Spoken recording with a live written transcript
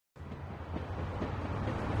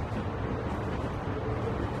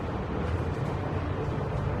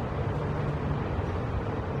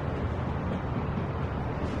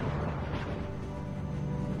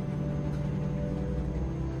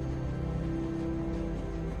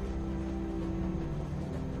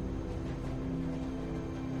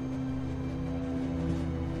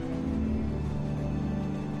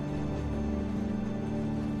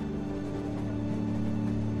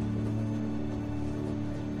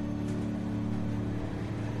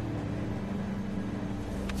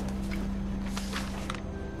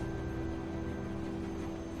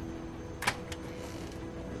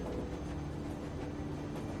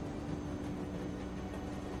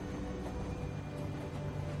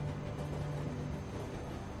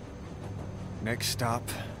Next stop,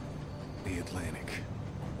 the Atlantic.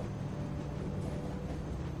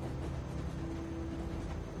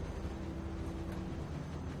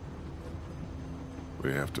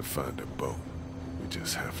 We have to find a boat. We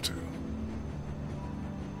just have to.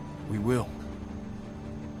 We will.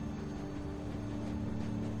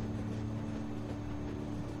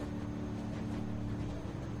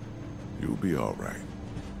 You'll be all right.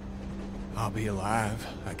 I'll be alive,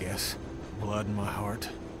 I guess. Blood in my heart.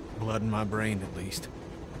 Blood in my brain, at least.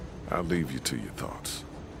 I'll leave you to your thoughts.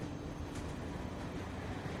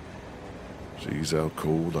 She's out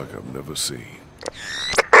cold like I've never seen.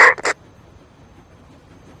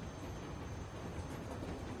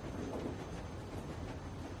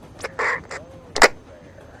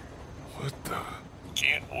 What the?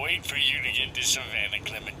 Can't wait for you to get to Savannah,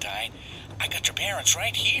 Clementine. I got your parents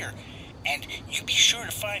right here. And you be sure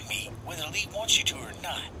to find me, whether Lee wants you to or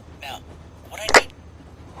not. Now, what I need...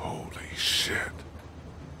 Holy shit.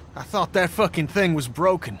 I thought that fucking thing was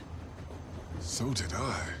broken. So did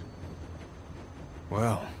I.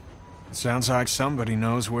 Well, it sounds like somebody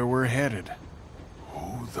knows where we're headed.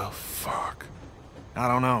 Who the fuck? I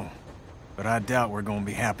don't know, but I doubt we're gonna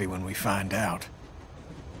be happy when we find out.